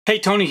Hey,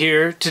 Tony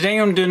here. Today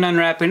I'm doing an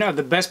unwrapping of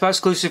the Best Buy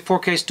exclusive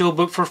 4K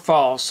Steelbook for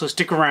fall, so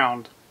stick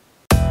around.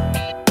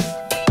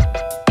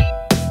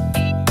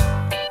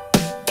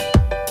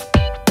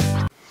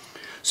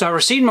 So I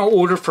received my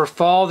order for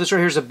fall. This right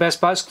here is a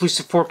Best Buy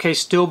exclusive 4K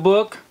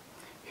Steelbook.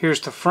 Here's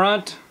the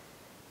front,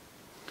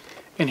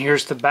 and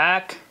here's the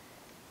back.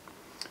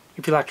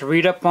 If you'd like to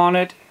read up on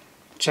it,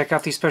 check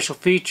out these special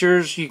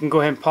features, you can go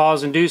ahead and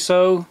pause and do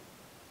so.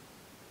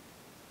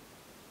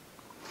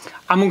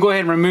 I'm going to go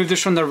ahead and remove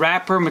this from the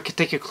wrapper and we can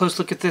take a close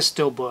look at this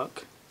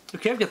Steelbook.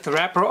 Okay, I've got the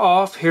wrapper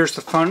off. Here's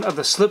the front of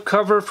the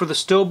slipcover for the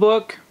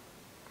Steelbook.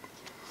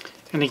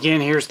 And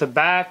again, here's the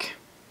back.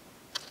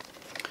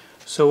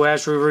 So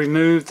as we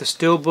remove the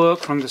Steelbook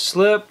from the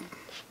slip,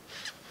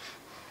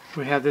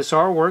 we have this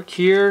artwork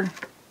here.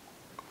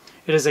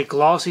 It is a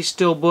glossy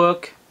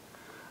Steelbook.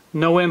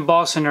 No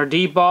embossing or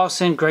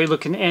debossing. Great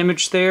looking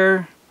image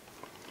there.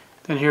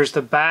 Then here's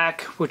the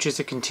back, which is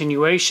a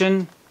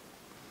continuation.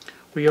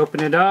 We open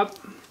it up.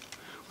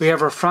 We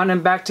have our front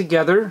and back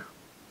together.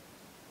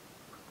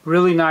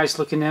 Really nice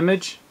looking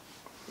image.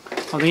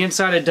 On the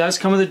inside it does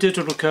come with a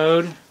digital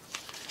code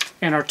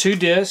and our 2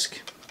 discs.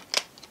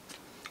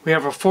 We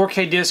have our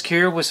 4K disc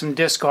here with some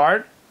disc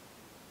art.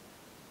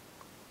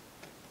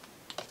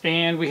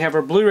 And we have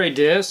our Blu-ray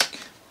disc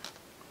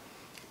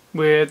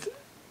with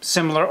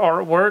similar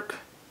artwork.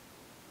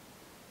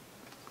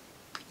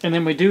 And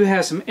then we do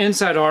have some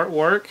inside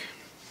artwork.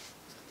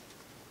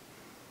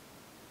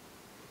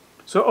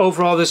 So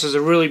overall, this is a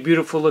really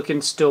beautiful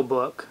looking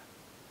Steelbook.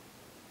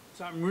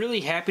 So I'm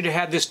really happy to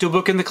have this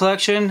Steelbook in the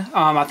collection.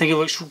 I think it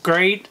looks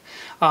great.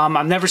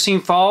 I've never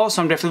seen fall,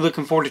 so I'm definitely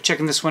looking forward to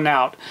checking this one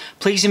out.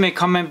 Please leave me a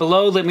comment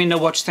below. Let me know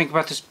what you think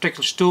about this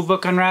particular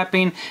Steelbook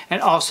unwrapping,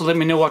 and also let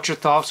me know what your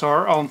thoughts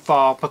are on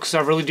fall, because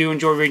I really do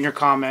enjoy reading your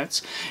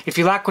comments. If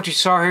you like what you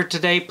saw here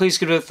today, please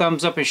give it a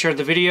thumbs up and share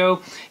the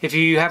video. If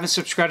you haven't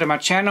subscribed to my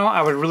channel,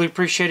 I would really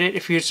appreciate it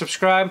if you would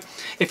subscribe.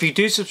 If you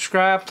do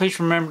subscribe, please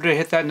remember to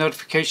hit that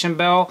notification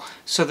bell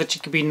so that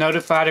you can be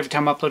notified every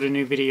time I upload a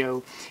new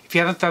video. If you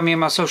haven't found me on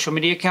my social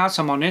media accounts,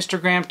 I'm on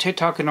Instagram,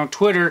 TikTok, and on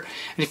Twitter.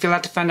 And if you'd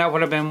like to find out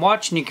what I've been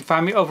watching, you can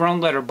find me over on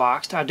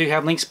Letterboxd. I do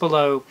have links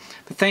below.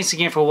 But thanks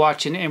again for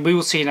watching, and we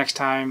will see you next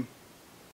time.